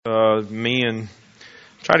men.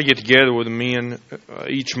 Try to get together with the men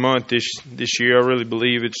each month this year. I really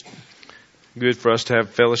believe it's good for us to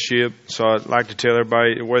have fellowship. So I'd like to tell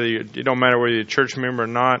everybody, it don't matter whether you're a church member or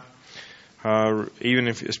not,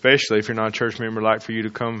 especially if you're not a church member, I'd like for you to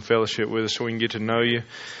come and fellowship with us so we can get to know you.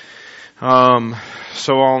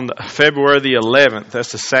 So on February the 11th,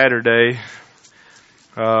 that's a Saturday,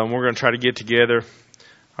 we're going to try to get together.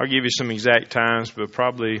 I'll give you some exact times, but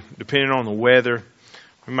probably depending on the weather,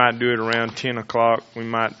 we might do it around 10 o'clock. We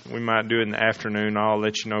might do it in the afternoon. I'll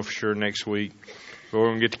let you know for sure next week. But we're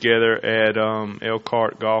going to get together at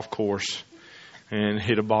Elkhart Golf Course and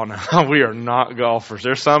hit a ball. Now, we are not golfers.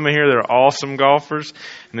 There's some in here that are awesome golfers,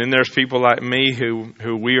 and then there's people like me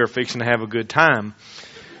who we are fixing to have a good time.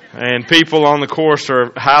 And people on the course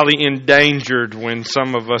are highly endangered when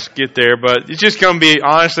some of us get there. But it's just going to be,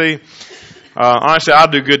 honestly,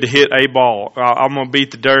 I'll do good to hit a ball. I'm going to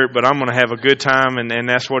beat the dirt, but I'm going to have a good time, and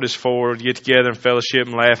that's what it's for. Get together and fellowship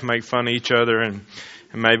and laugh, make fun of each other, and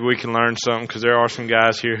maybe we can learn something, because there are some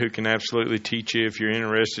guys here who can absolutely teach you if you're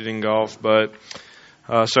interested in golf. But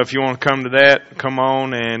so if you want to come to that, come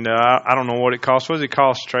on. And I don't know what it costs. What does it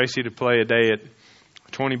cost, Tracy, to play a day at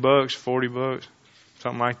 $20, $40?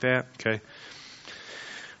 Something like that? Okay.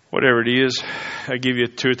 Whatever it is, I give you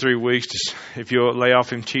 2 or 3 weeks. If you'll lay off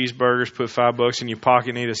them cheeseburgers, put $5 in your pocket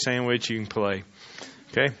and eat a sandwich, you can play.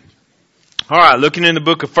 Okay? All right, looking in the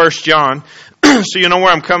book of 1 John, so you know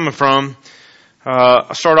where I'm coming from.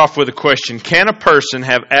 I'll start off with a question. Can a person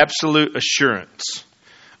have absolute assurance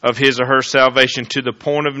of his or her salvation to the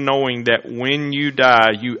point of knowing that when you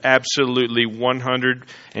die, you absolutely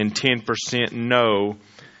 110% know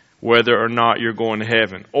whether or not you're going to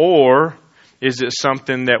heaven? Or is it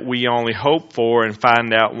something that we only hope for and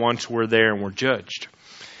find out once we're there and we're judged?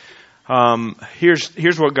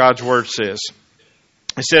 Here's what God's Word says.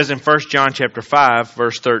 It says in 1 John chapter 5,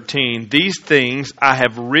 verse 13, "These things I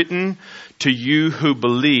have written to you who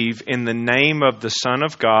believe in the name of the Son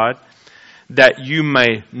of God, that you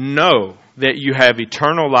may know that you have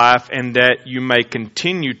eternal life, and that you may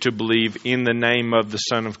continue to believe in the name of the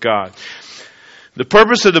Son of God." The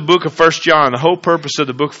purpose of the book of 1 John, the whole purpose of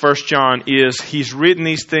the book of 1 John is he's written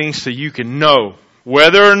these things so you can know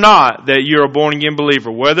whether or not that you're a born-again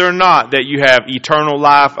believer, whether or not that you have eternal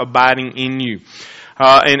life abiding in you.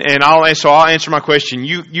 I'll answer my question.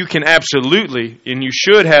 You can absolutely, and you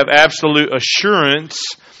should have absolute assurance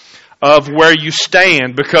of where you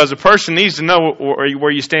stand, because a person needs to know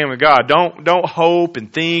where you stand with God. Don't hope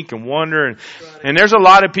and think and wonder. And there's a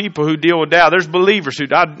lot of people who deal with doubt. There's believers who,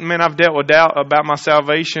 I've dealt with doubt about my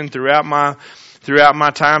salvation throughout my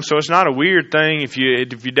time. So it's not a weird thing if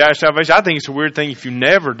you doubt your salvation. I think it's a weird thing if you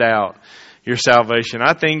never doubt your salvation.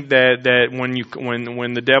 I think that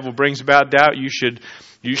when the devil brings about doubt, you should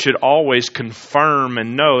always confirm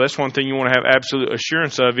and know. That's one thing you want to have absolute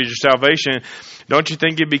assurance of, is your salvation. Don't you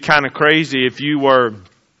think it'd be kind of crazy if you were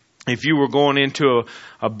going into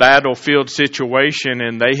a battlefield situation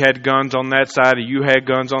and they had guns on that side and you had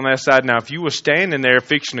guns on that side? Now, if you were standing there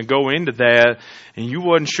fixing to go into that and you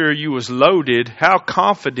wasn't sure you was loaded, how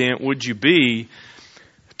confident would you be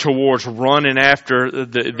towards running after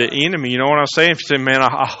the enemy? You know what I'm saying? If you say, man,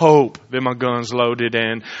 I hope that my gun's loaded.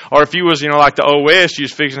 Or if you was, like the OS, you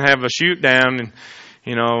was fixing to have a shoot down, and,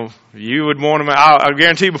 you would want to, I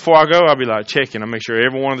guarantee before I go, I'll be like checking. I'll make sure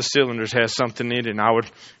every one of the cylinders has something in it, and I would,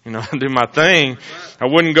 do my thing. I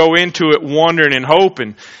wouldn't go into it wondering and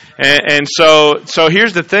hoping. And so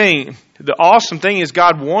here's the thing. The awesome thing is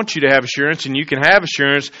God wants you to have assurance, and you can have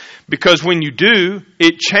assurance, because when you do,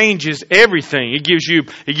 it changes everything. It gives you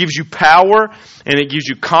power, and it gives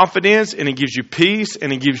you confidence, and it gives you peace,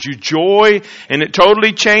 and it gives you joy, and it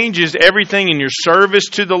totally changes everything in your service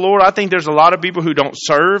to the Lord. I think there's a lot of people who don't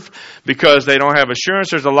serve because they don't have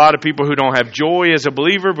assurance. There's a lot of people who don't have joy as a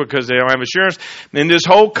believer because they don't have assurance. And this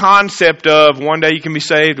whole concept of one day you can be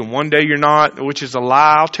saved and one day you're not, which is a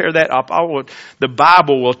lie. I'll tear that up. The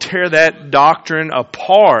Bible will tear that doctrine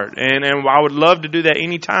apart, and I would love to do that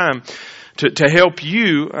anytime to help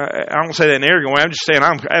you. I don't say that in an arrogant way. I'm just saying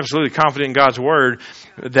I'm absolutely confident in God's Word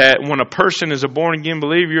that when a person is a born-again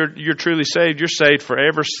believer, you're truly saved. You're saved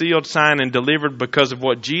forever, sealed, signed, and delivered because of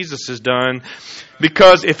what Jesus has done.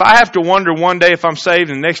 Because if I have to wonder one day if I'm saved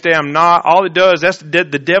and the next day I'm not, all it does,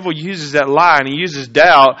 the devil uses that lie, and he uses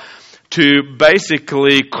doubt to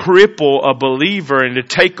basically cripple a believer and to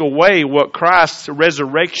take away what Christ's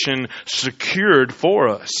resurrection secured for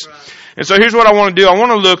us. Right. And so here's what I want to do. I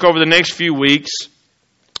want to look over the next few weeks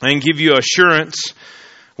and give you assurance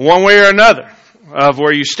one way or another of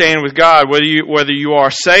where you stand with God, whether you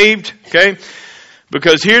are saved, okay?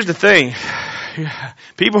 Because here's the thing.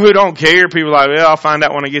 people who don't care, people like, well, I'll find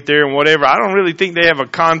out when I get there and whatever. I don't really think they have a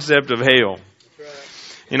concept of hell.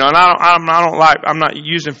 You know, and I'm not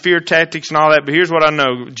using fear tactics and all that, but here's what I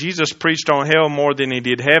know. Jesus preached on hell more than he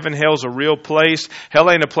did heaven. Hell's a real place. Hell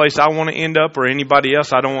ain't a place I want to end up or anybody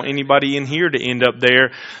else. I don't want anybody in here to end up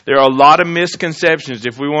there. There are a lot of misconceptions,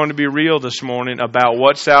 if we want to be real this morning, about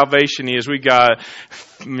what salvation is. We got,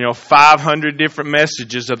 500 different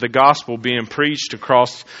messages of the gospel being preached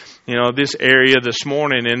across this area this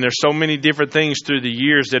morning. And there's so many different things through the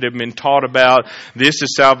years that have been taught about this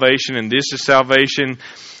is salvation and this is salvation.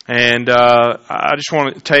 And I just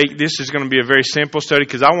want to this is going to be a very simple study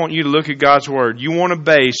because I want you to look at God's Word. You want to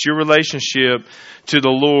base your relationship to the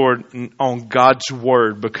Lord on God's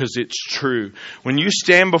Word because it's true. When you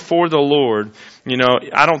stand before the Lord,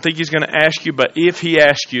 I don't think He's going to ask you, but if He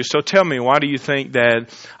asks you, so tell me, why do you think that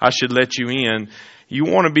I should let you in? You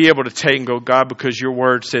want to be able to take and go, God, because your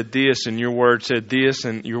word said this and your word said this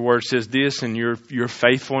and your word says this and you're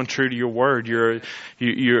faithful and true to your word. And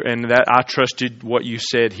that I trusted what you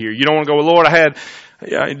said here. You don't want to go, well, Lord, I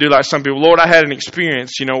do like some people, Lord, I had an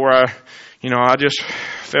experience, where I just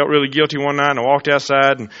felt really guilty one night and I walked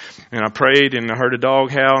outside and I prayed and I heard a dog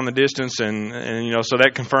howl in the distance and so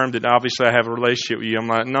that confirmed that obviously I have a relationship with you. I'm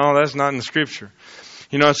like, no, that's not in the Scripture.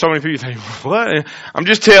 So many people think, what? I'm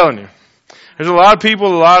just telling you. There's a lot of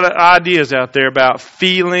people, a lot of ideas out there about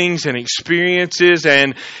feelings and experiences,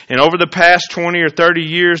 and over the past 20 or 30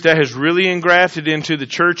 years, that has really engrafted into the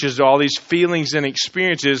churches all these feelings and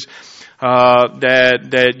experiences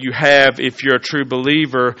that you have if you're a true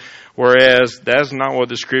believer, whereas that's not what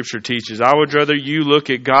the Scripture teaches. I would rather you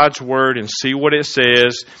look at God's Word and see what it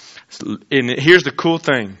says. And here's the cool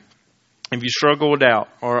thing. If you struggle with doubt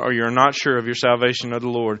or you're not sure of your salvation of the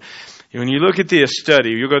Lord, when you look at this study,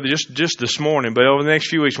 you'll go just this morning, but over the next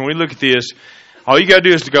few weeks, when we look at this, all you got to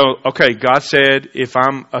do is to go, okay, God said, if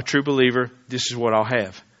I'm a true believer, this is what I'll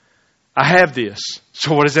have. I have this.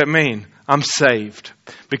 So what does that mean? I'm saved.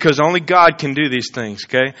 Because only God can do these things,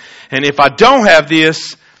 okay? And if I don't have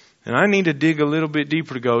this, then I need to dig a little bit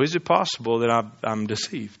deeper to go, is it possible that I'm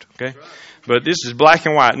deceived, okay? But this is black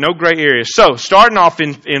and white, no gray areas. So, starting off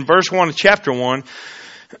in verse 1 of chapter 1,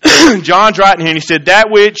 John's writing here, and he said, that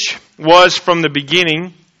which was from the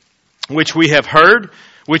beginning, which we have heard,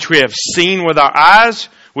 which we have seen with our eyes,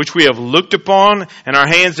 which we have looked upon, and our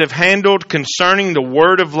hands have handled concerning the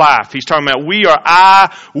word of life. He's talking about we are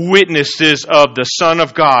eyewitnesses of the Son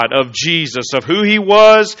of God, of Jesus, of who He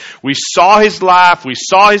was. We saw His life, we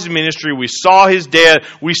saw His ministry, we saw His death,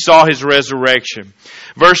 we saw His resurrection.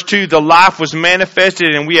 Verse 2, the life was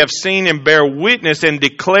manifested, and we have seen and bear witness and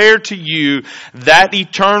declare to you that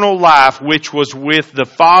eternal life which was with the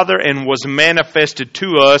Father and was manifested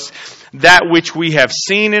to us, that which we have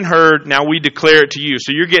seen and heard, now we declare it to you.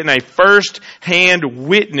 So you're getting a first-hand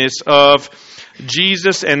witness of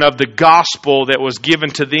Jesus and of the gospel that was given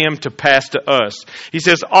to them to pass to us. He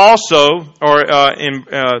says also,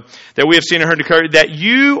 that we have seen and heard declare, that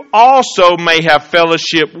you also may have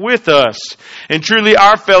fellowship with us. And truly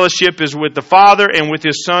our fellowship is with the Father and with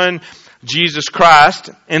His Son, Jesus Christ.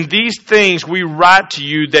 And these things we write to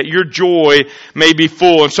you that your joy may be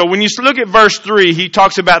full. And so when you look at verse 3, he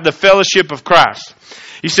talks about the fellowship of Christ.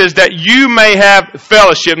 He says that you may have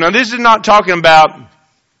fellowship. Now this is not talking about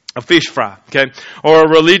a fish fry, okay, or a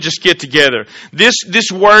religious get-together.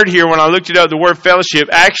 This word here, when I looked it up, the word fellowship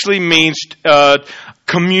actually means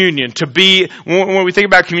communion. To be, when we think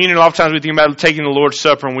about communion, a lot of times we think about taking the Lord's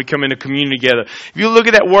Supper and we come into communion together. If you look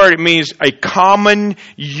at that word, it means a common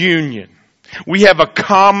union. We have a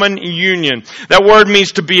common union. That word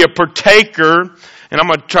means to be a partaker. And I'm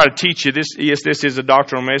going to try to teach you this. Yes, this is a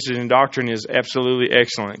doctrinal message, and doctrine is absolutely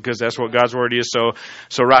excellent because that's what God's Word is.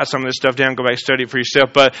 So write some of this stuff down, go back and study it for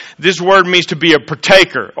yourself. But this word means to be a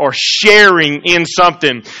partaker or sharing in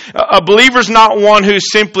something. A believer is not one who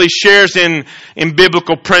simply shares in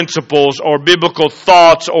biblical principles or biblical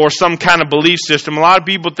thoughts or some kind of belief system. A lot of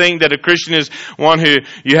people think that a Christian is one who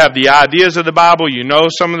you have the ideas of the Bible, you know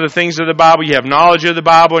some of the things of the Bible, you have knowledge of the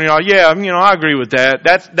Bible, and you're like, yeah, I agree with that.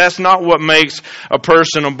 That's not what makes a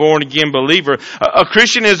person, a born-again believer. A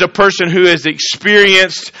Christian is a person who has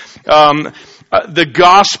experienced the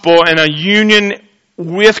gospel and a union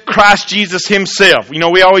with Christ Jesus Himself.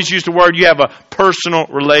 We always use the word, you have a personal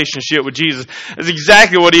relationship with Jesus. That's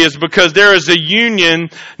exactly what it is, because there is a union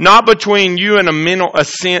not between you and a mental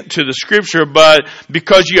assent to the Scripture, but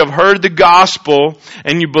because you have heard the gospel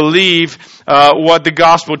and you believe what the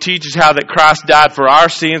gospel teaches, how that Christ died for our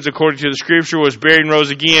sins according to the Scripture, was buried and rose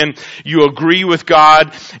again. You agree with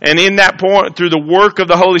God, and in that point, through the work of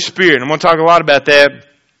the Holy Spirit, I'm going to talk a lot about that.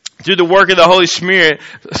 through the work of the Holy Spirit,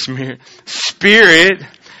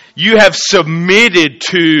 you have submitted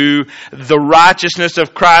to the righteousness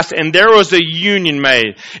of Christ, and there was a union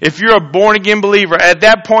made. If you're a born-again believer, at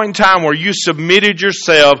that point in time where you submitted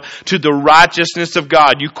yourself to the righteousness of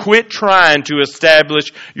God, you quit trying to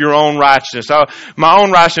establish your own righteousness. My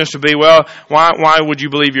own righteousness would be, well, why would you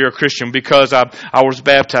believe you're a Christian? Because I was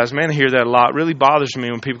baptized. Man, I hear that a lot. It really bothers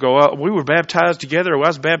me when people go, well, we were baptized together, or I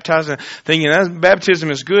was baptized, thinking that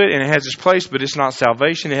baptism is good and it has its place, but it's not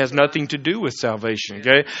salvation. It has nothing to do with salvation,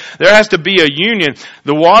 okay? There has to be a union.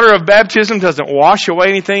 The water of baptism doesn't wash away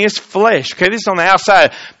anything. It's flesh. Okay, this is on the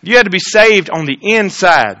outside. You have to be saved on the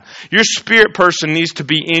inside. Your spirit person needs to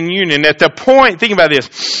be in union. At the point, think about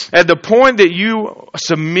this. At the point that you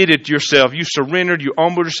submitted yourself, you surrendered, you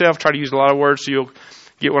humbled yourself. Try to use a lot of words so you'll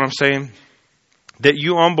get what I'm saying. That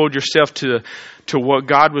you humbled yourself to what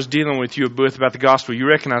God was dealing with you with about the gospel. You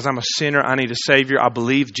recognize, I'm a sinner. I need a Savior. I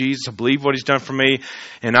believe Jesus. I believe what He's done for me.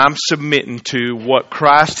 And I'm submitting to what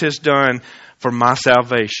Christ has done for my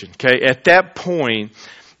salvation. Okay? At that point,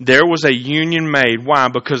 there was a union made. Why?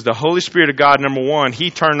 Because the Holy Spirit of God, number one,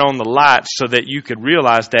 He turned on the lights so that you could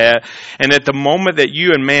realize that. And at the moment that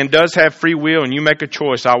you, and man does have free will, and you make a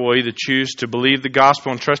choice, I will either choose to believe the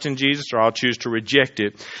gospel and trust in Jesus, or I'll choose to reject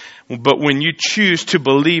it. But when you choose to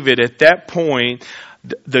believe it, at that point,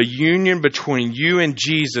 the union between you and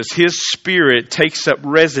Jesus, His Spirit takes up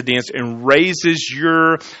residence and raises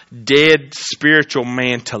your dead spiritual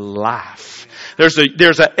man to life. There's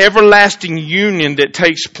an everlasting union that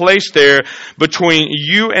takes place there between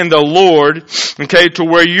you and the Lord, okay, to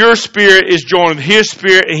where your spirit is joined with His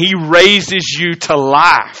Spirit and He raises you to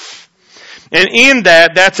life. And in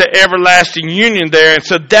that's an everlasting union there. And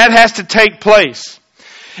so that has to take place.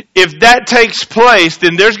 If that takes place,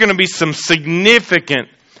 then there's going to be some significant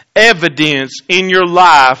evidence in your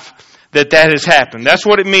life that has happened. That's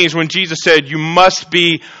what it means when Jesus said you must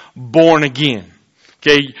be born again.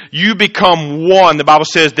 Okay, you become one. The Bible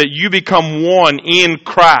says that you become one in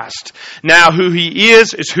Christ. Now who He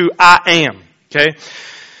is who I am. Okay,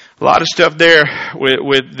 a lot of stuff there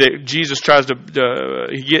with that Jesus tries to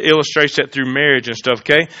He illustrates that through marriage and stuff.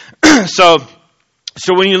 Okay,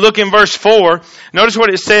 So when you look in verse 4, notice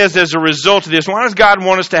what it says as a result of this. Why does God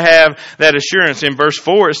want us to have that assurance? In verse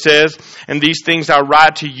 4 it says, and these things I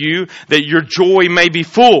write to you, that your joy may be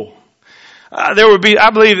full. I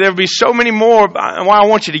believe there will be so many more. Why I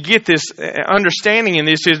want you to get this understanding in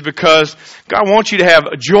this is because God wants you to have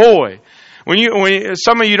joy. When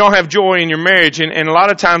some of you don't have joy in your marriage, and a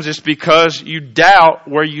lot of times it's because you doubt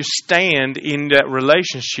where you stand in that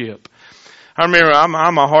relationship. I remember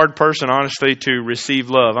I'm a hard person, honestly, to receive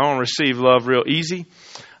love. I don't receive love real easy.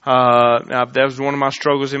 That was one of my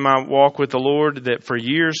struggles in my walk with the Lord that for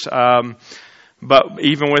years. But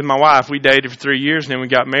even with my wife, we dated for 3 years and then we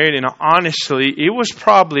got married. And honestly, it was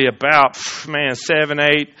probably about, 7,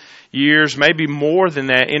 8 years, maybe more than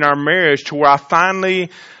that in our marriage to where I finally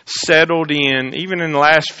settled in, even in the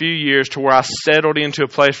last few years, to where I settled into a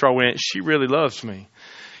place where I went, she really loves me.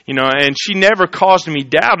 You know, and she never caused me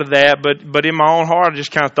doubt of that, but in my own heart, I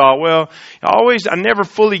just kind of thought, well, I never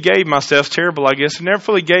fully gave myself, it's terrible, I guess, I never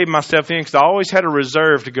fully gave myself in because I always had a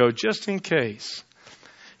reserve to go just in case.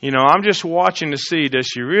 You know, I'm just watching to see, does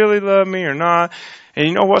she really love me or not? And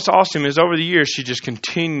you know what's awesome is over the years, she just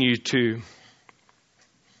continued to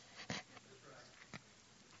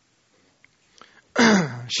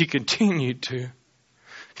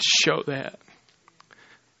show that.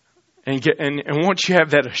 And once you have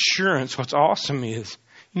that assurance, what's awesome is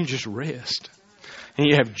you just rest. And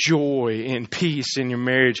you have joy and peace in your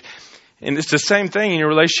marriage. And it's the same thing in your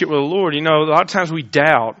relationship with the Lord. You know, a lot of times we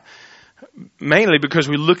doubt, mainly because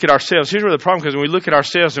we look at ourselves. Here's where the problem comes. When we look at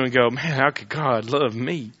ourselves and we go, man, how could God love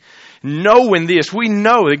me? Knowing this, we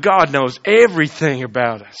know that God knows everything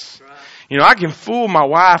about us. You know, I can fool my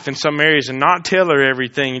wife in some areas and not tell her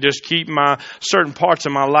everything and just keep my certain parts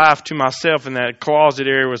of my life to myself in that closet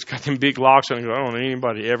area where it's got them big locks on it. I don't want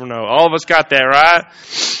anybody to ever know. All of us got that, right?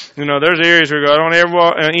 You know, there's areas where I don't ever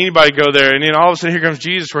want anybody go there. And then all of a sudden here comes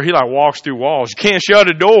Jesus where He like walks through walls. You can't shut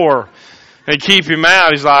a door and keep Him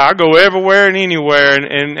out. He's like, I go everywhere and anywhere.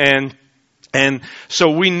 And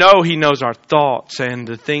so we know He knows our thoughts and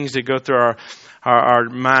the things that go through our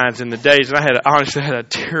minds and the days. And I honestly had a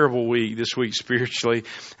terrible week this week spiritually.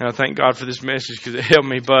 And I thank God for this message because it helped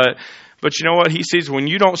me. But you know what? He sees when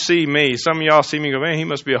you don't see me, some of y'all see me and go, man, he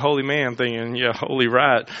must be a holy man, thinking, yeah, holy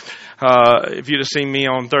right. If you'd have seen me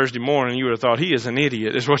on Thursday morning, you would have thought he is an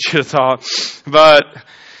idiot, is what you'd have thought. But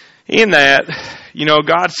in that,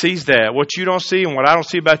 God sees that. What you don't see and what I don't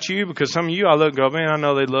see about you, because some of you I look and go, man, I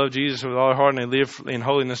know they love Jesus with all their heart and they live in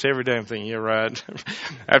holiness every day. I'm thinking, yeah, right.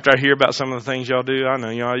 After I hear about some of the things y'all do, I know,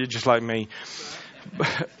 you're just like me.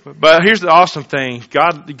 But here's the awesome thing.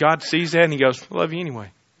 God sees that and He goes, I love you anyway.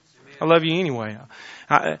 I love you anyway.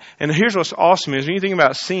 And here's what's awesome is when you think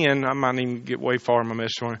about sin, I might even get way far in my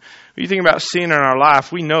message. When you think about sin in our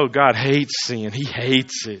life, we know God hates sin. He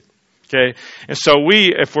hates it. Okay? And so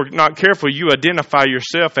if we're not careful, you identify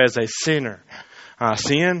yourself as a sinner.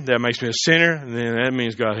 Sin, that makes me a sinner, and then that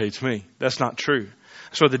means God hates me. That's not true.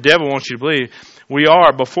 That's what the devil wants you to believe. We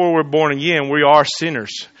are, before we're born again, we are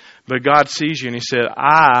sinners. But God sees you and He said,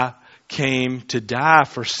 I came to die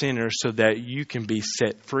for sinners so that you can be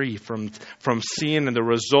set free from sin and the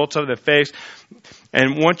results of the effects.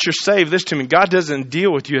 And once you're saved, listen to me, God doesn't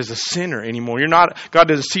deal with you as a sinner anymore. God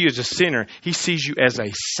doesn't see you as a sinner. He sees you as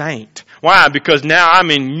a saint. Why? Because now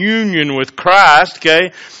I'm in union with Christ,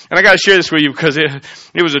 okay? And I got to share this with you because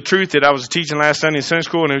it was a truth that I was teaching last Sunday in Sunday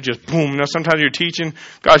school, and it was just boom. Sometimes you're teaching,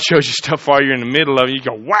 God shows you stuff while you're in the middle of it. You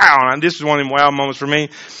go, wow. And this is one of them wow moments for me.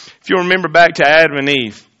 If you remember back to Adam and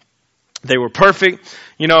Eve, they were perfect,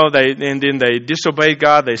 and then they disobeyed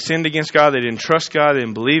God. They sinned against God. They didn't trust God. They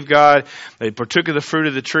didn't believe God. They partook of the fruit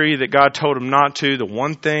of the tree that God told them not to. The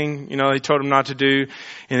one thing, He told them not to do.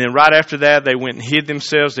 And then right after that, they went and hid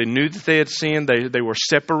themselves. They knew that they had sinned. They were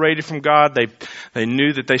separated from God. They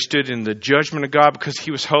knew that they stood in the judgment of God because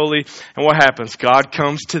He was holy. And what happens? God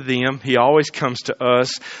comes to them. He always comes to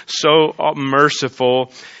us. So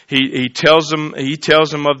merciful. He tells them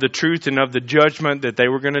of the truth and of the judgment that they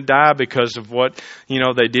were going to die because of what,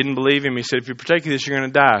 they didn't believe Him. He said, if you partake of this, you're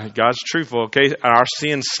going to die. God's truthful, okay? Our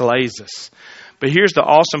sin slays us. But here's the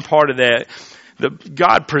awesome part of that.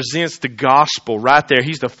 God presents the gospel right there.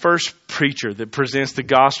 He's the first preacher that presents the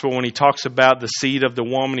gospel when He talks about the seed of the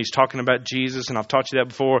woman. He's talking about Jesus, and I've taught you that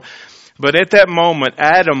before. But at that moment,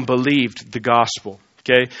 Adam believed the gospel.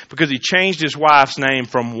 Okay, because he changed his wife's name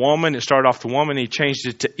from woman. It started off the woman. He changed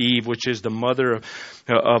it to Eve, which is the mother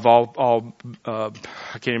of all. I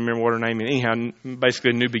can't even remember what her name is. Anyhow,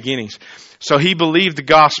 basically new beginnings. So he believed the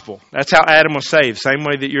gospel. That's how Adam was saved. Same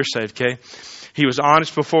way that you're saved. Okay, he was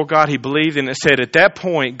honest before God. He believed, and it said at that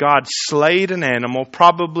point God slayed an animal,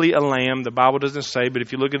 probably a lamb. The Bible doesn't say, but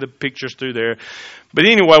if you look at the pictures through there. But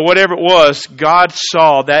anyway, whatever it was, God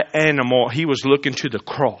saw that animal. He was looking to the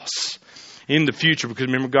cross in the future, because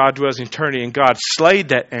remember, God dwells in eternity, and God slayed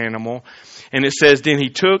that animal. And it says, then He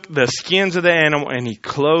took the skins of the animal and He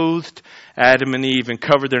clothed Adam and Eve and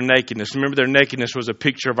covered their nakedness. Remember, their nakedness was a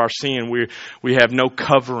picture of our sin. We have no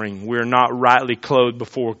covering. We're not rightly clothed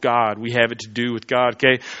before God. We have it to do with God,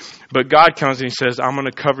 okay? But God comes and He says, I'm going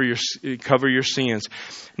to cover your sins.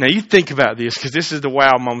 Now, you think about this, because this is the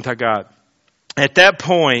wow moment I got. At that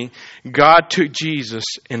point, God took Jesus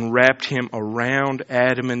and wrapped Him around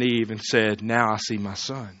Adam and Eve and said, now I see my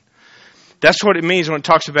Son. That's what it means when it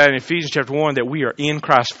talks about in Ephesians chapter 1 that we are in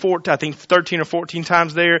Christ. 13 or 14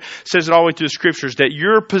 times there. It says it all the way through the Scriptures that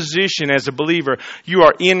your position as a believer, you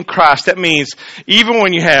are in Christ. That means even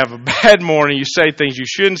when you have a bad morning, you say things you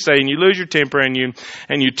shouldn't say, and you lose your temper, and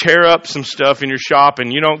you tear up some stuff in your shop,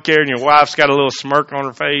 and you don't care, and your wife's got a little smirk on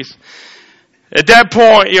her face. At that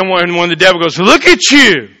point, when the devil goes, look at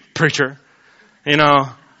you, preacher, and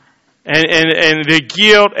the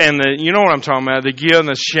guilt and you know what I'm talking about, the guilt and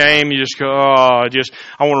the shame, you just go, I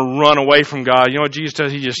want to run away from God. You know what Jesus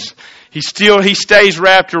does? He stays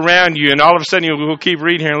wrapped around you, and all of a sudden, we'll keep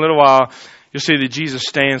reading here in a little while, you'll see that Jesus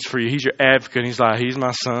stands for you. He's your advocate, and He's like, He's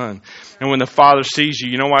my Son. And when the Father sees you,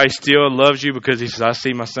 you know why He still loves you? Because He says, I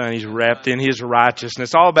see my Son. He's wrapped in His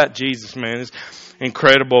righteousness. It's all about Jesus, man. It's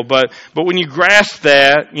incredible. But when you grasp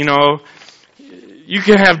that, you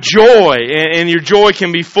can have joy, and your joy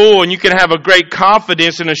can be full, and you can have a great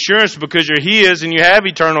confidence and assurance because you're His and you have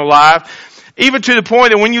eternal life, even to the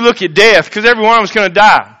point that when you look at death, because every one of us is going to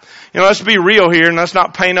die. Let's be real here, and let's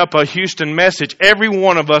not paint up a Houston message. Every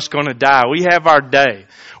one of us is going to die. We have our day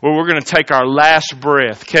where we're going to take our last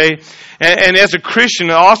breath, okay? And as a Christian,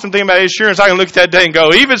 the awesome thing about insurance, I can look at that day and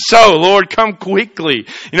go, even so, Lord, come quickly.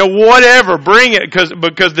 Whatever, bring it,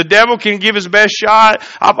 because the devil can give his best shot.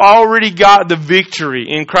 I've already got the victory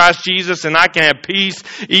in Christ Jesus, and I can have peace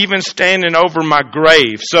even standing over my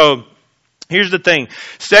grave. So, here's the thing.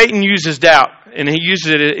 Satan uses doubt, and he uses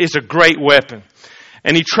it as a great weapon.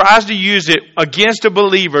 And he tries to use it against a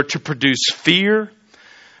believer to produce fear,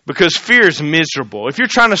 Because fear is miserable. If you're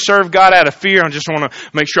trying to serve God out of fear, I just want to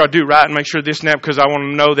make sure I do right and make sure this and that because I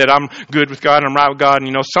want to know that I'm good with God and I'm right with God.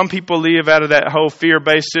 And, some people live out of that whole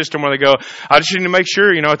fear-based system where they go, I just need to make sure,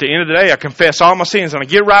 at the end of the day, I confess all my sins and I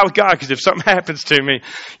get right with God because if something happens to me,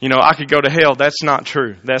 I could go to hell. That's not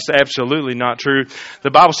true. That's absolutely not true. The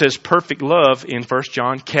Bible says perfect love in 1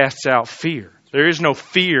 John casts out fear. There is no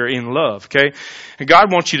fear in love, okay? And God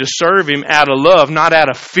wants you to serve Him out of love, not out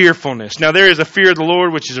of fearfulness. Now, there is a fear of the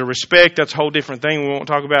Lord, which is a respect. That's a whole different thing we won't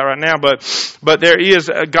talk about right now. But there is,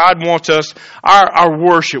 God wants us, our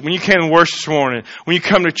worship. When you came to worship this morning, when you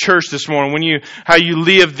come to church this morning, how you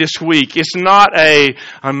live this week, it's not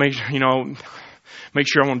make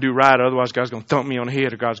sure I want to do right, otherwise God's going to thump me on the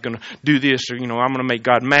head, or God's going to do this, or, I'm going to make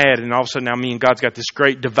God mad, and all of a sudden now me and God's got this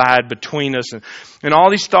great divide between us, and all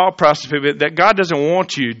these thought processes that God doesn't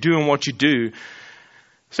want you doing what you do.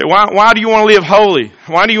 Say, why do you want to live holy?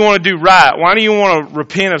 Why do you want to do right? Why do you want to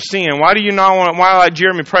repent of sin? Why do you not want to, why like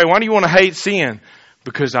Jeremy pray? Why do you want to hate sin?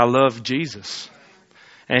 Because I love Jesus.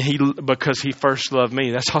 And because He first loved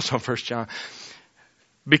me. That's also 1 John.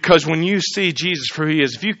 Because when you see Jesus for who He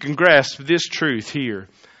is, if you can grasp this truth here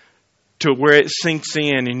to where it sinks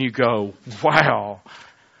in and you go, wow,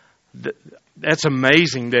 that's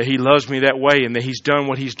amazing that He loves me that way and that He's done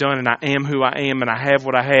what He's done and I am who I am and I have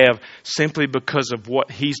what I have simply because of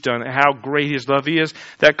what He's done and how great His love is.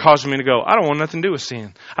 That causes me to go, I don't want nothing to do with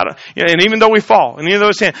sin. And even though we fall, and even though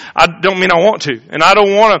it's sin, I don't mean I want to. And I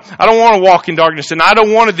don't want to walk in darkness, and I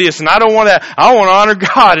don't want this, and I don't want that. I want to honor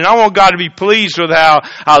God, and I want God to be pleased with how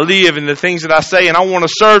I live and the things that I say, and I want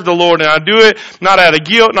to serve the Lord, and I do it not out of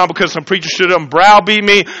guilt, not because some preacher stood up and browbeat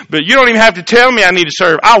me, but you don't even have to tell me I need to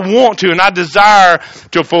serve. I want to, and I desire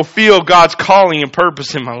to fulfill God's calling and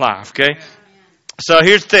purpose in my life, okay? So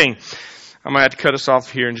here's the thing. I'm going to have to cut us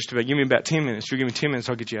off here in just about. Give me about 10 minutes. If you give me 10 minutes,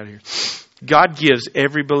 I'll get you out of here. God gives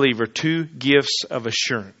every believer 2 gifts of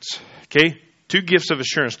assurance, okay? 2 gifts of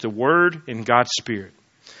assurance, the Word and God's Spirit.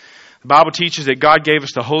 The Bible teaches that God gave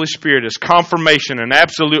us the Holy Spirit as confirmation and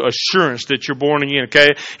absolute assurance that you're born again, okay?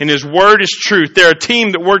 And His Word is truth. They're a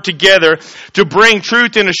team that work together to bring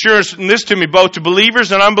truth and assurance, and this to me, both to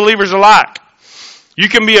believers and unbelievers alike. You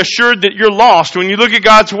can be assured that you're lost. When you look at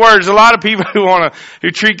God's Word, there's a lot of people who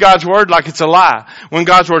treat God's Word like it's a lie. When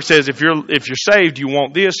God's Word says, if you're saved, you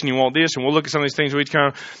want this and you want this, and we'll look at some of these things, we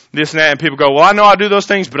kind of this and that, and people go, well, I know I do those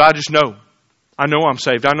things, but I just know. I know I'm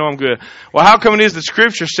saved. I know I'm good. Well, how come it is that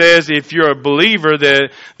Scripture says if you're a believer that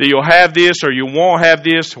you'll have this or you won't have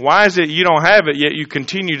this? Why is it you don't have it, yet you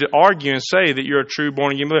continue to argue and say that you're a true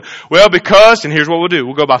born-again believer? Well, because, and here's what we'll do.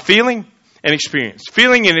 We'll go by feeling and experience.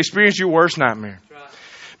 Feeling and experience your worst nightmare.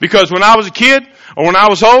 Because when I was a kid or when I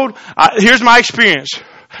was old, here's my experience.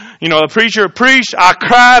 The preacher preached, I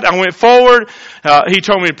cried, I went forward. He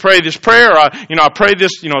told me to pray this prayer. I prayed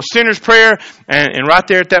this, sinner's prayer. And right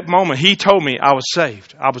there at that moment, He told me I was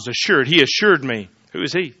saved. I was assured. He assured me. Who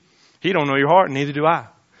is He? He don't know your heart, and neither do I.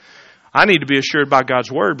 I need to be assured by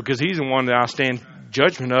God's Word because He's the one that I stand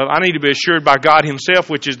judgment of. I need to be assured by God Himself,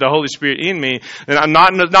 which is the Holy Spirit in me, that I'm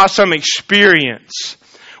not some experience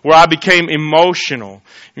where I became emotional.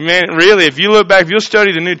 Man, really, if you look back, if you'll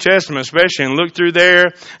study the New Testament especially and look through there,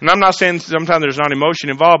 and I'm not saying sometimes there's not emotion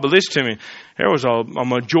involved, but listen to me. There was a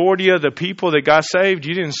majority of the people that got saved,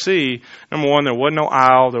 you didn't see, number one, there wasn't no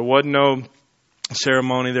aisle, there wasn't no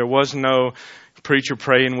ceremony, there was no preacher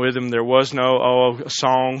praying with them, there was no a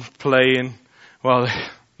song playing. Well,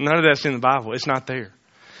 none of that's in the Bible. It's not there.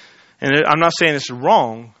 And I'm not saying it's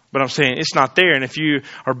wrong, but I'm saying it's not there. And if you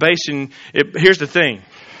are basing it, here's the thing.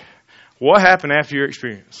 What happened after your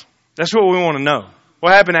experience? That's what we want to know.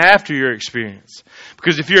 What happened after your experience?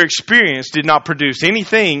 Because if your experience did not produce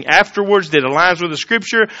anything afterwards that aligns with the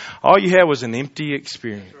Scripture, all you had was an empty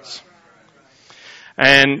experience.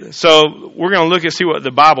 And so we're going to look and see what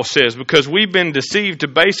the Bible says, because we've been deceived to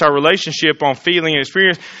base our relationship on feeling and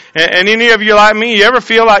experience. And any of you like me, you ever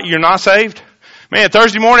feel like you're not saved? Man,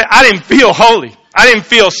 Thursday morning, I didn't feel holy. I didn't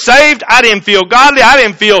feel saved. I didn't feel godly.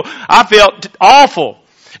 I felt awful.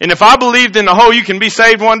 And if I believed in the whole you can be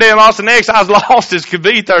saved one day and lost the next, I was lost as could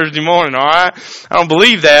be Thursday morning, all right? I don't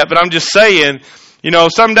believe that, but I'm just saying,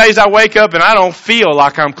 some days I wake up and I don't feel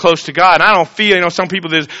like I'm close to God. And I don't feel, some people,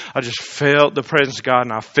 I just felt the presence of God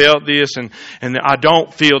and I felt this and I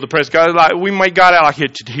don't feel the presence of God. Like, we make God out like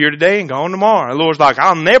here today and gone tomorrow. The Lord's like,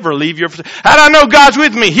 I'll never leave you or forsake you. How do I know God's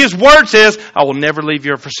with me? His Word says, I will never leave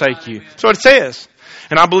you or forsake you. That's what it says.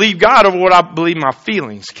 And I believe God over what I believe my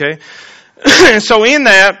feelings, okay? And so in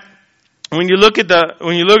that, when you look at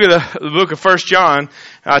the book of 1 John,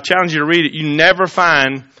 I challenge you to read it. You never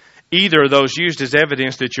find either of those used as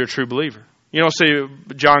evidence that you're a true believer. You don't see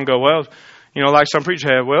John go, well, You know, like some preachers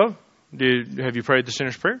have. Well, have you prayed the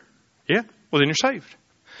sinner's prayer? Yeah. Well, then you're saved.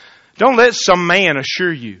 Don't let some man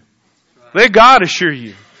assure you. Let God assure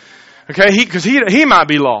you. Okay, because he might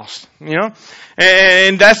be lost, you know,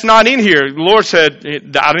 and that's not in here. The Lord said,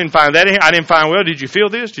 I didn't find that in here. I didn't find. Well, did you feel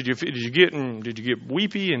this? Did you get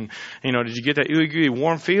weepy, and you know, did you get that ooey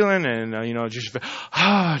warm feeling, and you know, just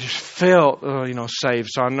felt saved.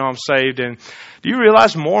 So I know I'm saved. And do you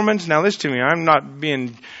realize Mormons? Now listen to me. I'm not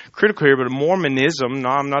being critical here, but Mormonism. No,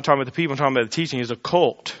 I'm not talking about the people. I'm talking about the teaching. Is a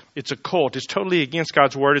cult. It's a cult. It's totally against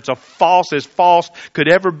God's word. It's as false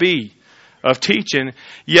could ever be. Of teaching,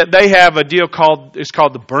 yet they have a deal called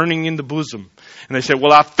the burning in the bosom. And they say,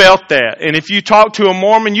 well, I felt that. And if you talk to a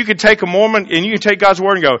Mormon, you can take a Mormon and you can take God's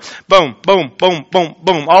word and go, boom, boom, boom, boom,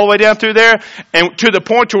 boom, all the way down through there, and to the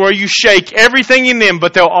point to where you shake everything in them,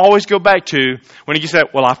 but they'll always go back to, when you say,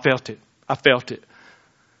 well, I felt it. I felt it.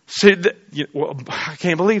 See, well, I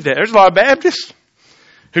can't believe that. There's a lot of Baptists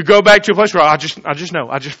who go back to a place where I just know.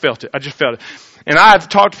 I just felt it. I just felt it. And I've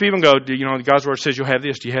talked to people and go, God's word says you'll have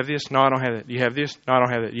this. Do you have this? No, I don't have that. Do you have this? No, I don't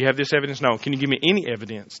have that. Do you have this evidence? No. Can you give me any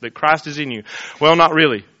evidence that Christ is in you? Well, not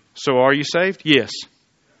really. So are you saved? Yes.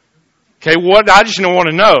 Okay, what? I just want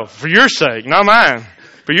to know, for your sake, not mine.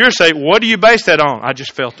 For your sake, what do you base that on? I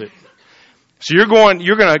just felt it. So you're going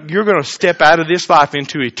to step out of this life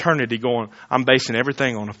into eternity going, I'm basing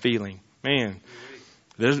everything on a feeling. Man,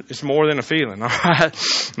 it's more than a feeling. All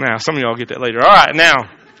right. Now, some of y'all get that later. All right, now.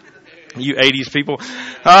 You 80s people.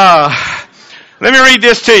 Let me read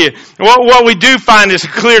this to you. What we do find is a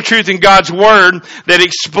clear truth in God's Word that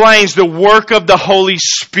explains the work of the Holy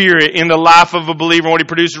Spirit in the life of a believer. What He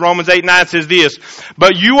produces. Romans 8:9 says this,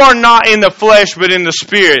 but you are not in the flesh, but in the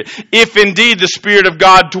Spirit, if indeed the Spirit of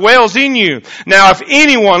God dwells in you. Now, if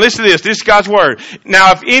anyone, listen to this is God's Word.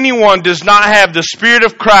 Now, if anyone does not have the Spirit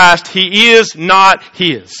of Christ, he is not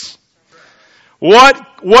His.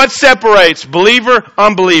 What separates believer,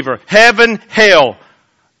 unbeliever, heaven, hell?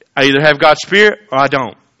 I either have God's Spirit or I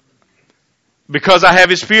don't. Because I have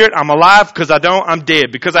His Spirit, I'm alive. Because I don't, I'm dead.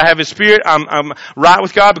 Because I have His Spirit, I'm right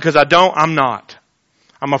with God. Because I don't, I'm not.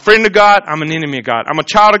 I'm a friend of God, I'm an enemy of God. I'm a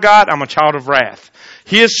child of God, I'm a child of wrath.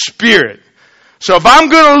 His Spirit. So if I'm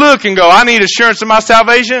going to look and go, I need assurance of my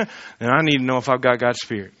salvation, then I need to know if I've got God's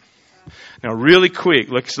Spirit. Now really quick,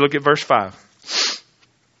 let's look at verse 5.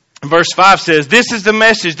 Verse 5 says, this is the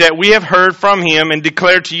message that we have heard from Him and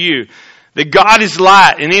declare to you, that God is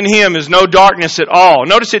light and in Him is no darkness at all.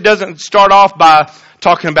 Notice it doesn't start off by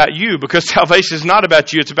talking about you, because salvation is not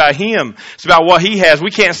about you, it's about Him. It's about what He has.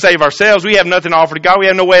 We can't save ourselves. We have nothing to offer to God. We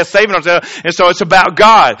have no way of saving ourselves. And so it's about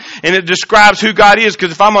God. And it describes who God is,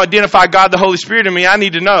 because if I'm going to identify God, the Holy Spirit in me, I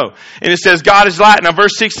need to know. And it says God is light. Now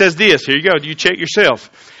verse 6 says this. Here you go. You check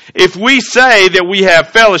yourself. If we say that we have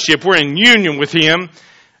fellowship, we're in union with Him,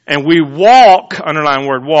 and we walk, underline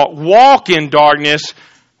word walk in darkness,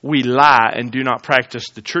 we lie and do not practice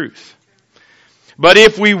the truth. But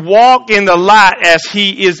if we walk in the light as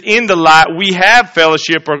He is in the light, we have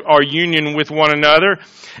fellowship or union with one another.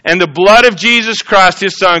 And the blood of Jesus Christ,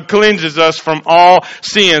 His Son, cleanses us from all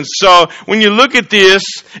sins. So when you look at this,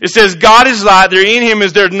 it says God is light. There in Him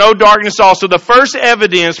is there's no darkness also. The first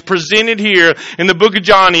evidence presented here in the book of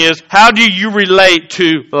John is, how do you relate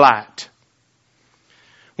to light?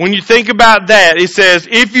 When you think about that, it says,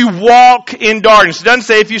 if you walk in darkness. It doesn't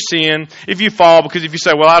say if you sin, if you fall, because if you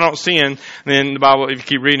say, well, I don't sin, then the Bible, if you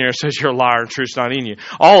keep reading there, it says you're a liar and truth's not in you.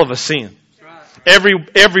 All of us sin.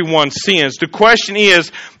 Everyone sins. The question is,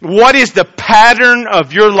 what is the pattern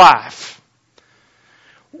of your life?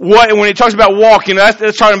 When it talks about walking,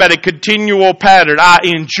 that's talking about a continual pattern. I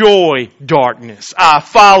enjoy darkness. I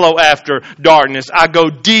follow after darkness. I go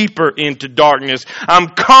deeper into darkness. I'm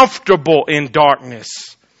comfortable in darkness.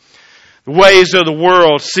 The ways of the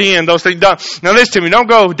world, sin, those things. Now listen to me. Don't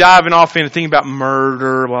go diving off into thinking about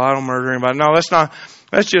murder. Well, I don't murder anybody. No,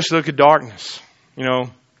 let's just look at darkness. You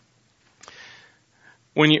know,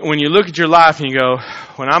 when you look at your life and you go,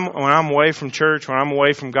 when I'm away from church, when I'm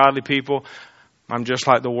away from godly people, I'm just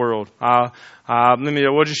like the world.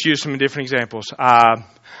 We'll just use some different examples.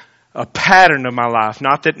 A pattern of my life.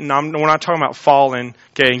 Not that we're not talking about falling,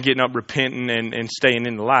 okay, and getting up, repenting, and staying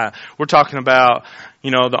in the light. We're talking about,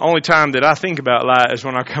 the only time that I think about light is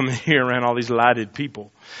when I come in here around all these lighted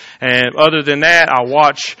people. And other than that, I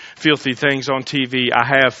watch filthy things on TV. I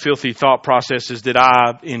have filthy thought processes that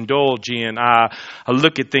I indulge in. I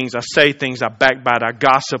look at things. I say things. I backbite. I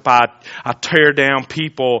gossip. I tear down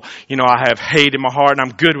people. I have hate in my heart, and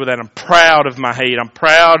I'm good with that. I'm proud of my hate. I'm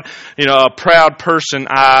proud, a proud person.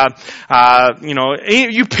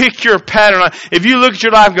 You pick your pattern. If you look at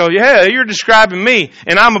your life and go, yeah, you're describing me,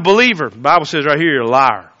 and I'm a believer. The Bible says right here, you're a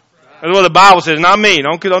liar. That's what the Bible says, not me.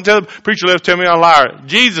 Don't tell the preacher left tell me I'm a liar.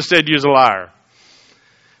 Jesus said you're a liar.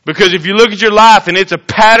 Because if you look at your life and it's a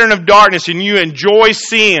pattern of darkness and you enjoy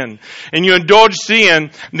sin and you indulge sin,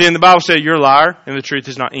 then the Bible says you're a liar and the truth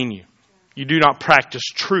is not in you. You do not practice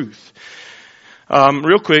truth.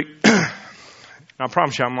 Real quick, I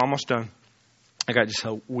promise you I'm almost done. I got just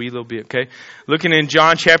a wee little bit, okay? Looking in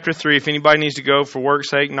John chapter 3, if anybody needs to go for work's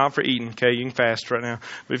sake, not for eating, okay? You can fast right now.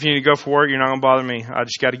 But if you need to go for work, you're not going to bother me. I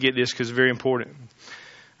just got to get this because it's very important.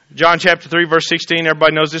 John chapter 3, verse 16,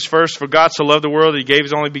 everybody knows this verse. For God so loved the world that He gave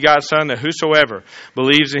His only begotten Son, that whosoever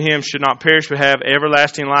believes in Him should not perish but have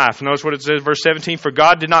everlasting life. Notice what it says, verse 17. For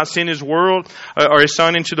God did not send His world or His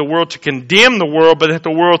Son into the world to condemn the world, but that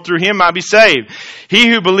the world through Him might be saved. He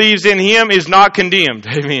who believes in Him is not condemned.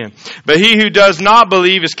 Amen. But he who does not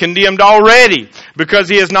believe is condemned already, because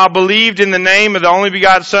he has not believed in the name of the only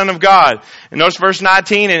begotten Son of God. And notice verse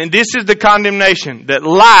 19. And this is the condemnation, that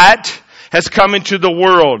light has come into the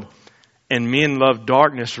world, and men love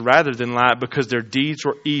darkness rather than light, because their deeds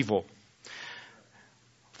were evil.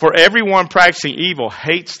 For everyone practicing evil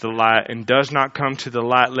hates the light and does not come to the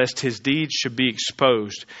light, lest his deeds should be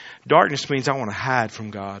exposed. Darkness means I want to hide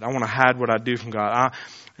from God. I want to hide what I do from God.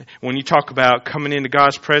 When you talk about coming into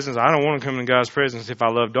God's presence, I don't want to come into God's presence if I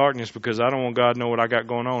love darkness, because I don't want God to know what I got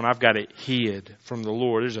going on. I've got it hid from the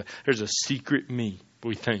Lord. There's a secret me,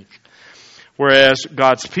 we think. Whereas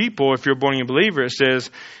God's people, if you're a born-again believer, it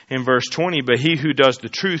says in verse 20, but he who does the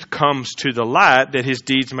truth comes to the light, that his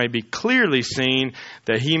deeds may be clearly seen,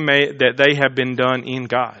 that they have been done in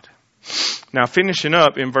God. Now, finishing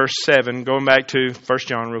up in verse 7, going back to 1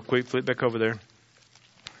 John real quick, flip back over there.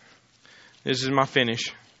 This is my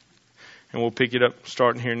finish, and we'll pick it up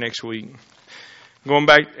starting here next week. Going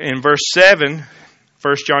back in verse 7,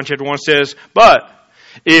 1 John chapter 1 says, but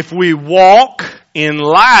if we walk in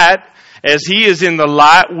light, as He is in the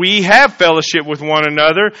light, we have fellowship with one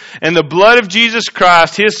another, and the blood of Jesus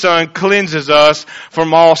Christ, His Son, cleanses us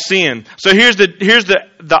from all sin. So here's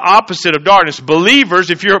the opposite of darkness.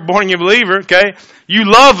 Believers, if you're a born-again believer, okay, you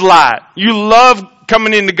love light. You love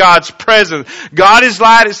coming into God's presence. God is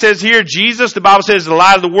light. It says here, Jesus, the Bible says, is the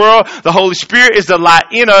light of the world. The Holy Spirit is the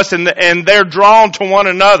light in us, and they're drawn to one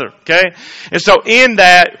another, okay? And so in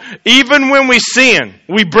that, even when we sin,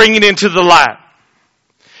 we bring it into the light.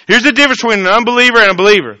 Here's the difference between an unbeliever and a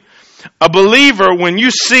believer. A believer, when you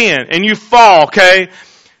sin and you fall, okay,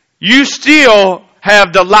 you still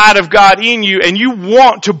have the light of God in you, and you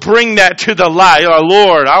want to bring that to the light. You're like,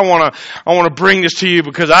 Lord, I want to bring this to you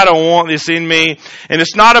because I don't want this in me. And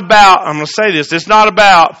it's not about, I'm going to say this, it's not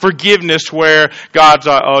about forgiveness where God's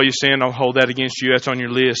like, oh, you sinned, I'll hold that against you. That's on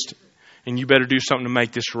your list, and you better do something to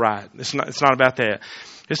make this right. It's not about that.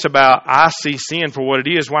 It's about, I see sin for what it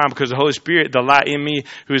is. Why? Because the Holy Spirit, the light in me,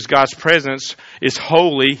 who is God's presence, is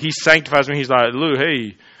holy. He sanctifies me. He's like, Lou,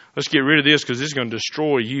 hey, let's get rid of this because this is going to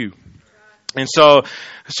destroy you. And so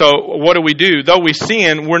what do? Though we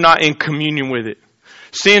sin, we're not in communion with it.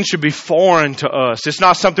 Sin should be foreign to us. It's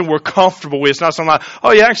not something we're comfortable with. It's not something like,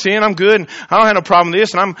 oh yeah, I sin, I'm good, and I don't have no problem with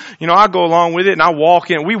this, and I go along with it,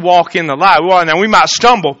 and we walk in the light. Now we might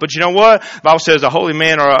stumble, but you know what? The Bible says a holy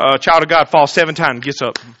man or a child of God falls 7 times and gets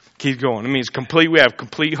up. Keeps going. It means we have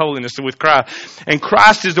complete holiness with Christ. And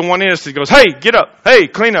Christ is the one in us that goes, hey, get up. Hey,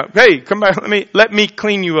 clean up. Hey, come back. Let me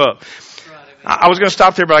clean you up. I was going to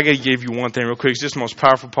stop there, but I got to give you one thing real quick. It's just the most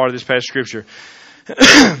powerful part of this passage of Scripture.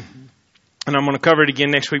 And I'm going to cover it again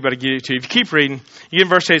next week, but I get it to you. If you keep reading, you get in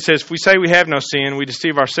verse 8, it says, if we say we have no sin, we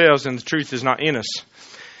deceive ourselves, and the truth is not in us.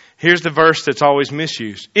 Here's the verse that's always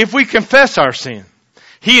misused. If we confess our sin,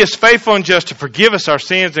 He is faithful and just to forgive us our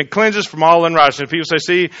sins and cleanse us from all unrighteousness. People say,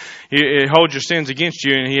 see, He holds your sins against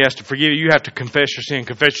you and He has to forgive you. You have to confess your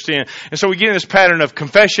sin. And so we get in this pattern of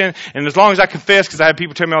confession. And as long as I confess, because I have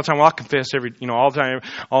people tell me all the time, well, I confess all the time,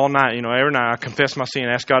 all night, every night I confess my sin,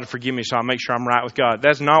 ask God to forgive me so I make sure I'm right with God.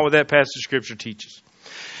 That's not what that passage of Scripture teaches.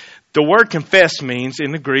 The word confess means,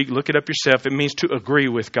 in the Greek, look it up yourself, it means to agree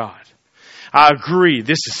with God. I agree,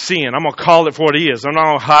 this is sin. I'm going to call it for what it is. I'm not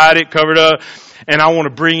going to hide it, cover it up. And I want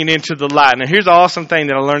to bring it into the light. Now, here's the awesome thing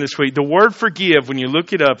that I learned this week. The word forgive, when you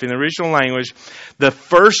look it up in the original language, the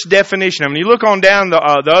first definition, when you look on down the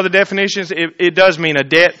other definitions, it does mean a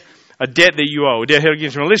debt that you owe. A debt held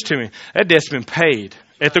against you. Listen to me. That debt's been paid.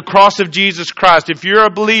 At the cross of Jesus Christ, if you're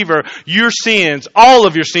a believer, your sins, all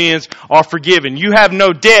of your sins, are forgiven. You have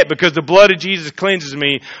no debt because the blood of Jesus cleanses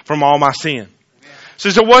me from all my sin.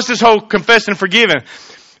 So what's this whole confessing and forgiving?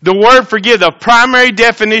 The word forgive, the primary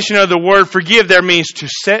definition of the word forgive there means to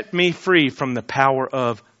set me free from the power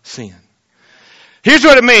of sin. Here's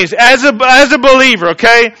what it means. As a believer,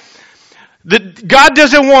 okay? God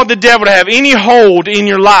doesn't want the devil to have any hold in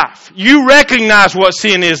your life. You recognize what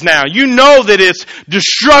sin is now. You know that it's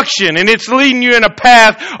destruction and it's leading you in a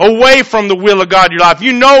path away from the will of God in your life.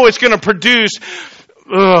 You know it's going to produce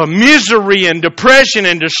misery and depression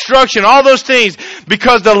and destruction, all those things,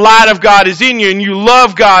 because the light of God is in you and you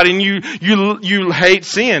love God and you hate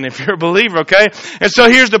sin if you're a believer, okay? And so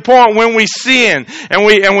here's the point: when we sin and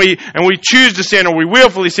we choose to sin, or we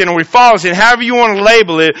willfully sin, or we fall in sin, however you want to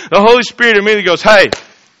label it, the Holy Spirit immediately goes, hey,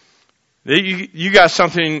 you got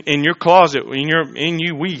something in your closet, in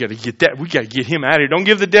you. We got to get that. We got to get him out of here. Don't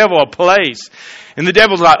give the devil a place. And the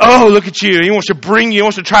devil's like, oh, look at you. He wants to bring you. He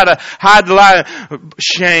wants to try to hide the light of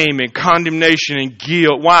shame and condemnation and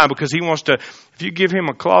guilt. Why? Because he wants to. If you give him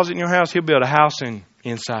a closet in your house, he'll build a house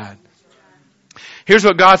inside. Here's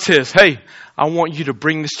what God says. Hey, I want you to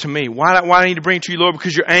bring this to me. Why do I need to bring it to you, Lord?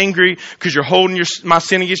 Because you're angry, because you're holding my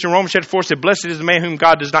sin against you. Romans chapter 4 said, blessed is the man whom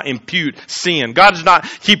God does not impute sin. God does not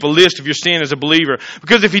keep a list of your sin as a believer.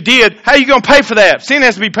 Because if he did, how are you going to pay for that? Sin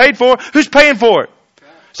has to be paid for. Who's paying for it?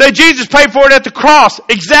 Say, Jesus paid for it at the cross.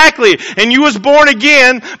 Exactly. And you was born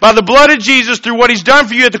again by the blood of Jesus through what he's done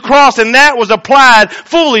for you at the cross. And that was applied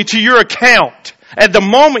fully to your account. At the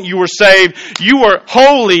moment you were saved, you were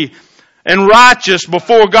holy and righteous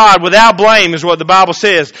before God without blame is what the Bible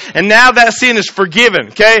says. And now that sin is forgiven,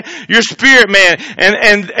 okay? Your spirit, man.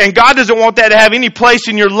 And God doesn't want that to have any place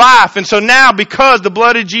in your life. And so now, because the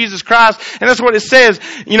blood of Jesus Christ, and that's what it says,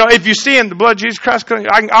 you know, if you sin, the blood of Jesus Christ,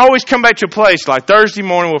 I can always come back to a place like Thursday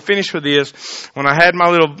morning, we'll finish with this, when I had my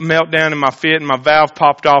little meltdown in my fit and my valve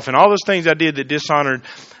popped off and all those things I did that dishonored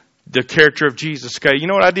the character of Jesus. Okay, you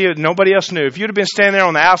know what I did? Nobody else knew. If you'd have been standing there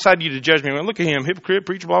on the outside, you'd have judged me. Well, look at him, hypocrite,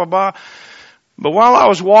 preacher, blah, blah, blah. But while I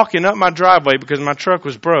was walking up my driveway, because my truck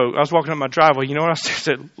was broke, I was walking up my driveway, you know what I said? I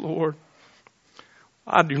said, Lord,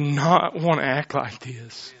 I do not want to act like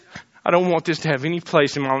this. I don't want this to have any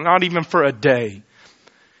place in my life, not even for a day.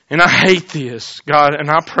 And I hate this, God,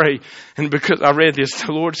 and I pray, and because I read this,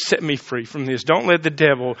 the Lord set me free from this. Don't let the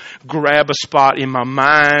devil grab a spot in my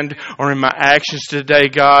mind or in my actions today,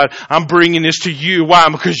 God. I'm bringing this to you. Why?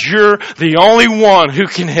 Because you're the only one who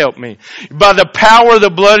can help me. By the power of the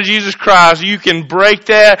blood of Jesus Christ, you can break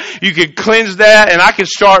that, you can cleanse that, and I can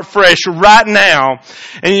start fresh right now.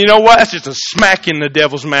 And you know what? That's just a smack in the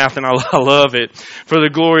devil's mouth, and I love it for the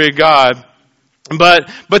glory of God.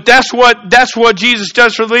 But that's what Jesus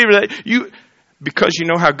does for the believer. Because you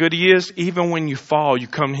know how good he is, even when you fall, you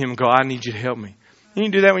come to him and go, I need you to help me. You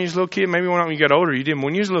didn't do that when you was a little kid. Maybe when you got older, you didn't.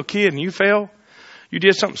 When you was a little kid and you fell, you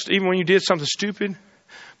did something, even when you did something stupid,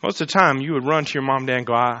 most of the time you would run to your mom and dad and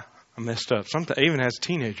go, I messed up. Sometimes, even as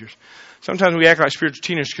teenagers. Sometimes we act like spiritual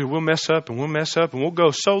teenagers because we'll mess up and we'll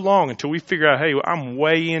go so long until we figure out, hey, I'm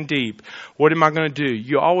way in deep. What am I going to do?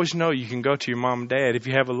 You always know you can go to your mom and dad if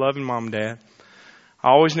you have a loving mom and dad. I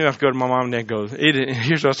always knew I could go to my mom and dad and go,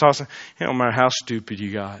 here's what's awesome. It don't matter how stupid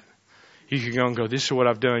you got. You can go and go, this is what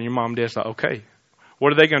I've done. Your mom and dad's like, okay.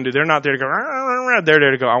 What are they going to do? They're not there to go, they're there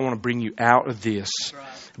to go, I want to bring you out of this.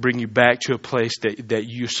 Right. Bring you back to a place that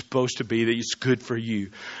you're supposed to be, that is good for you,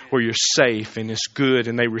 where you're safe and it's good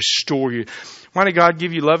and they restore you. Why did God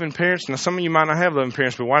give you loving parents? Now, some of you might not have loving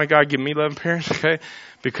parents, but why did God give me loving parents? Okay,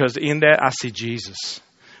 because in that I see Jesus.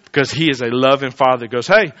 Because he is a loving father that goes,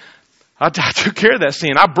 hey, I took care of that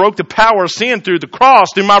sin. I broke the power of sin through the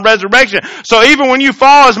cross, through my resurrection. So even when you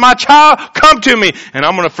fall as my child, come to me. And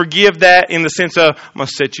I'm going to forgive that in the sense of, I'm going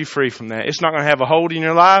to set you free from that. It's not going to have a hold in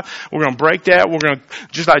your life. We're going to break that. We're going to,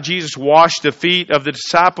 just like Jesus washed the feet of the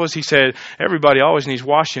disciples, he said, everybody always needs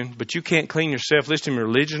washing, but you can't clean yourself. Listen, your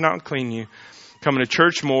religion's not going to clean you. Coming to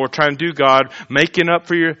church more, trying to do God, making up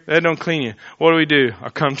for that don't clean you. What do? I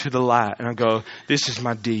come to the light and I go, this is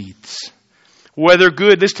my deeds. Whether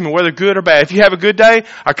good, listen to me, whether good or bad. If you have a good day,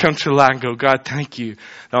 I come to the light and go, God, thank you.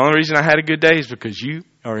 The only reason I had a good day is because you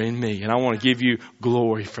are in me. And I want to give you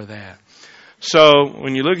glory for that. So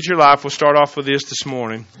when you look at your life, we'll start off with this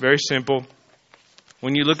morning. Very simple.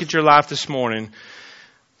 When you look at your life this morning,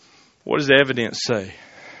 what does the evidence say?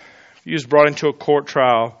 If you was brought into a court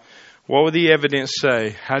trial, what would the evidence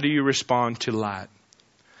say? How do you respond to light?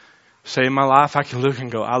 Say in my life, I can look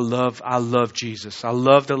and go, I love Jesus. I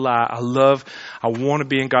love the light. I want to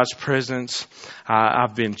be in God's presence.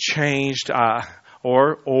 I've been changed.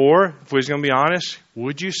 Or if we're going to be honest,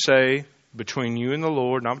 would you say between you and the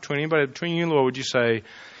Lord, not between anybody, between you and the Lord, would you say,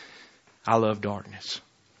 I love darkness?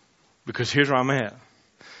 Because here's where I'm at.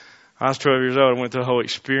 I was 12 years old. I went through the whole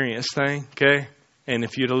experience thing, okay? And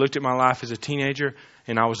if you'd have looked at my life as a teenager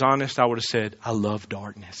and I was honest, I would have said, I love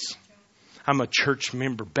darkness. I'm a church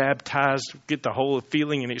member, baptized, get the whole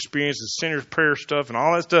feeling and experience the sinner's prayer stuff and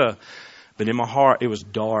all that stuff. But in my heart, it was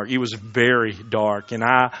dark. It was very dark. And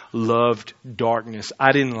I loved darkness.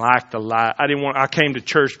 I didn't like the light. I came to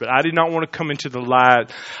church, but I did not want to come into the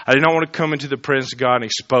light. I did not want to come into the presence of God and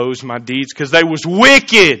expose my deeds because they was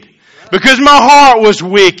wicked. Because my heart was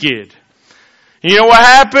wicked. You know what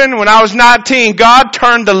happened? When I was 19, God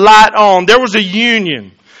turned the light on. There was a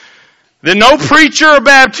union that no preacher or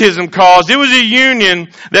baptism caused. It was a union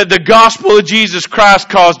that the gospel of Jesus Christ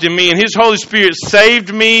caused in me. And His Holy Spirit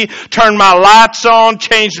saved me, turned my lights on,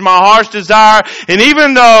 changed my heart's desire. And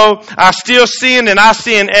even though I still sin, and I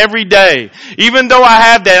sin every day, even though I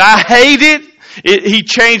have that, I hate it. He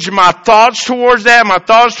changed my thoughts towards that, my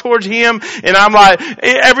thoughts towards Him. And I'm like,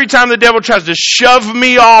 every time the devil tries to shove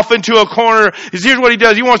me off into a corner, here's what he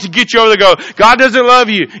does. He wants to get you over there and go, God doesn't love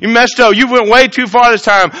you. You messed up. You went way too far this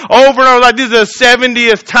time. Over and over, like this is the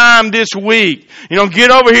 70th time this week.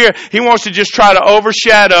 Get over here. He wants to just try to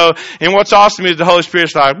overshadow. And what's awesome is the Holy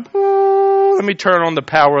Spirit's like, let me turn on the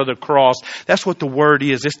power of the cross. That's what the Word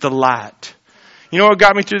is. It's the light. You know what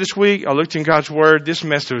got me through this week? I looked in God's Word. This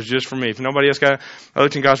message was just for me. If nobody else got it, I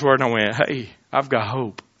looked in God's Word and I went, hey, I've got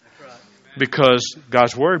hope. Because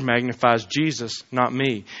God's Word magnifies Jesus, not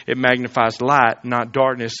me. It magnifies light, not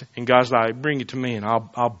darkness. And God's like, bring it to me and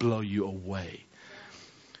I'll blow you away.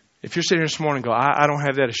 If you're sitting here this morning and go, I don't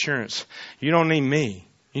have that assurance. You don't need me.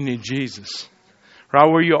 You need Jesus.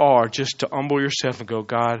 Right where you are, just to humble yourself and go,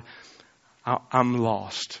 God, I'm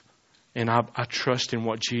lost. And I trust in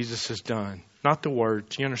what Jesus has done. Not the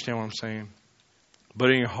words. You understand what I'm saying?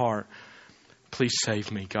 But in your heart, please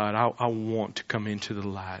save me, God. I want to come into the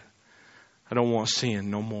light. I don't want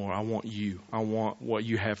sin no more. I want you. I want what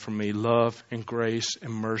you have for me. Love and grace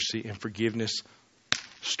and mercy and forgiveness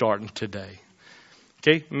starting today.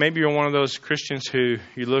 Okay? Maybe you're one of those Christians who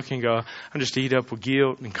you look and go, I'm just eat up with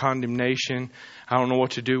guilt and condemnation. I don't know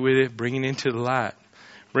what to do with it. Bring it into the light.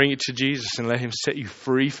 Bring it to Jesus and let Him set you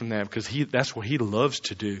free from that because that's what He loves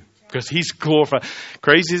to do. Because He's glorified.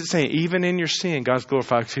 Crazy as it's saying, even in your sin, God's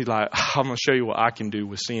glorified because He's like, I'm going to show you what I can do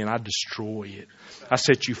with sin. I destroy it. I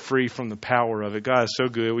set you free from the power of it. God is so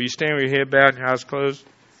good. Will you stand with your head bowed and your eyes closed?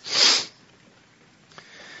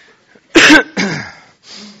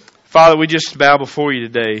 Father, we just bow before you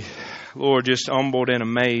today. Lord, just humbled and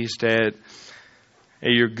amazed at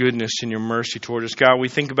your goodness and your mercy toward us. God, we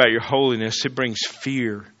think about your holiness. It brings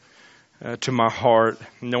fear to my heart,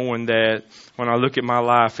 knowing that when I look at my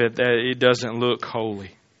life, that it doesn't look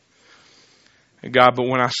holy. God, but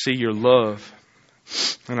when I see your love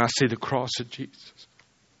and I see the cross of Jesus,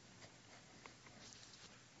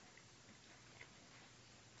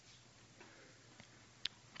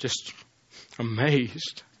 just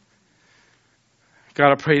amazed.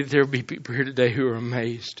 God, I pray that there will be people here today who are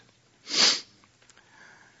amazed.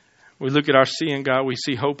 We look at our sin, God, we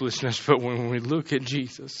see hopelessness, but when we look at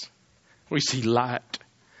Jesus, we see light.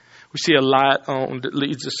 We see a light on that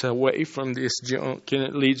leads us away from this junk, and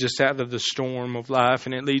it leads us out of the storm of life,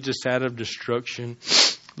 and it leads us out of destruction.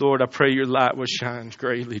 Lord, I pray your light will shine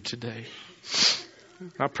greatly today.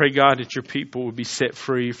 I pray, God, that your people will be set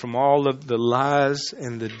free from all of the lies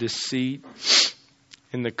and the deceit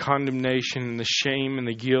and the condemnation and the shame and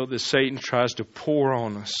the guilt that Satan tries to pour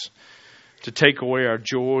on us to take away our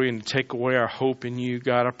joy and to take away our hope in you.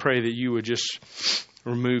 God, I pray that you would just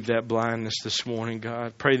remove that blindness this morning,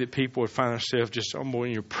 God. Pray that people would find themselves just humble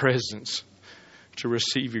in your presence to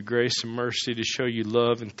receive your grace and mercy, to show you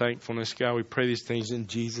love and thankfulness. God, we pray these things in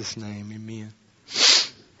Jesus' name. Amen.